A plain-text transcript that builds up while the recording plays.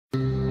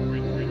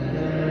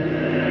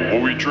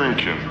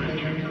drinking?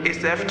 It's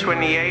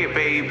F28,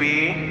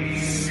 baby.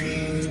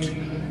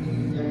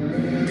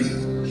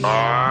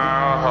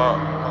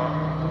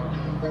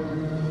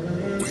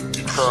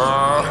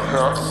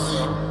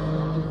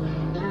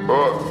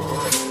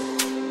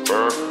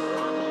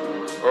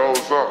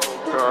 What's up?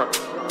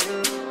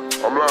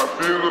 I'm like,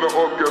 fuse of the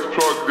up gets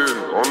plugged in.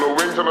 On the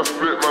wings and the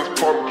split man's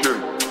pumpkin.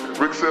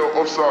 Rick sail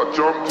offside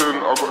jumped in.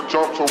 I got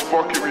jumped, so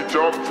fuck it, we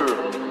jumped in.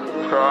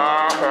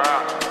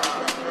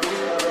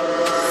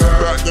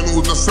 Back then it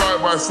was a side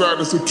by side,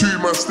 it's a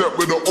two-man step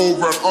with the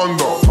over and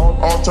under.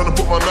 I was trying to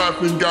put my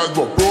knife in guys,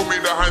 but bro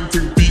made the hand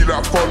thing beat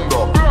like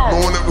thunder.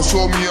 No one ever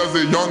saw me as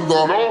a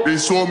younger. They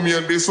saw me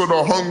and they saw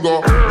the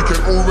hunger. You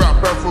can all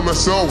rap back for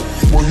myself,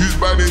 but who's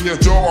bad in your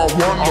jaw, I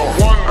wonder.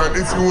 And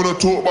if you wanna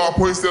talk about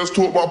points, let's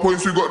talk about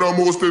points. We got the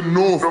most in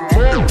North.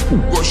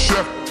 Got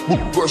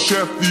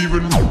chef,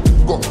 even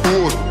got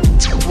bored.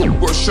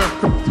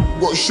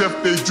 Got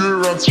chef, they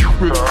drew around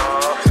stupid.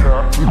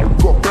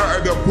 Got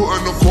better than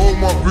putting the coal,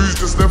 my bruise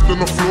just left on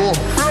the floor.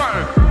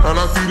 And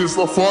I do this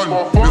for fun.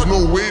 There's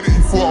no way that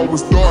you thought I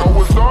was done.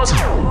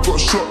 Got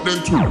shot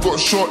then too, got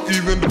shot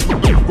even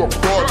got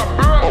barred.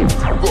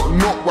 Got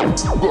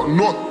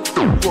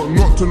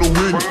knocked in the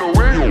wing.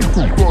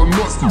 Got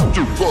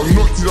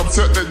knocked, he's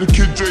upset that the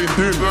kid drained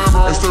him.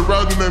 It's the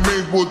ride in the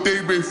maze, boy,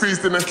 daybreak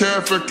faced in the care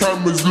if the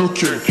camera's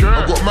looking.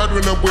 I got mad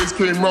when the boys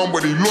came round,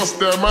 but he lost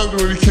their man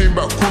when he came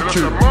back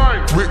cooking.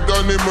 Rick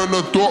done him on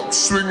the dock,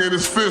 swinging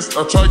his fist.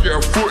 I tried to get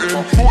a foot in.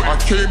 I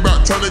came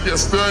back trying to get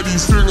sturdy,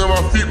 swinging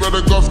my feet where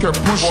the gloves kept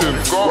pushing.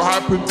 What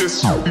happened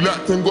this? He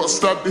lacked and got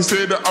stabbed. They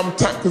say that I'm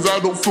tapped cause I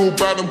don't feel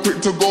bad. I'm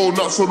quick to go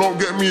nuts, so don't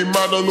get me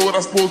mad. I know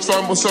that sports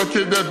fan, but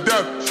sucking their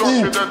dad.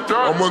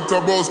 I'm on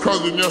Tabo's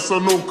cousin, yes I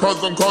know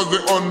cousin, cause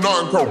they on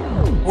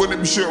nothing.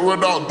 Wouldn't be shit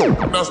without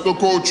that's the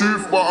cold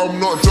truth, but I'm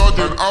not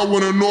judging. I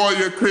wanna know how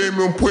you're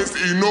claiming points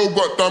that you know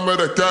got done by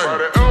the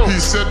gang. He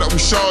said that we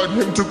shouted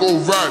him to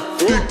go ride.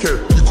 Dickhead,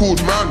 you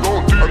called man.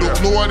 I don't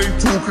know why they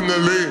talk in the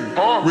lane.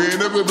 We ain't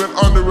never been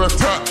under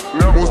attack.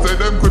 Most of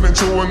them couldn't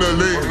chill in the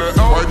lane.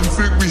 Why do you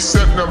think we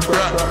sent them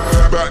back?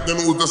 Back then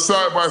it was a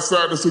side by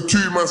side, it's a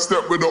two-man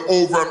step with the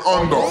over and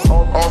under.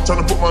 I was trying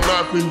to put my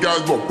knife in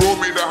guys, but bro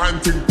made the hand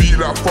thing beat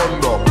like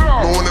thunder.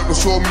 No one ever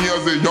saw me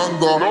as a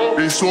younger.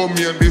 They saw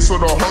me and they saw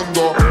the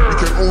hunger. You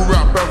can all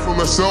rap back for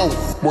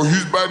myself, but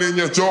who's bad in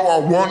your jaw, I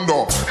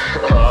wonder.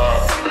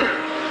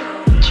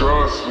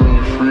 Trust me,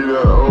 free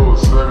that old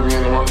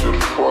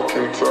 1700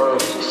 fucking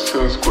times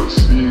since good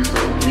season.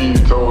 We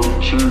tell the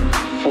truth,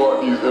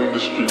 fuck these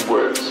industry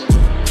boys.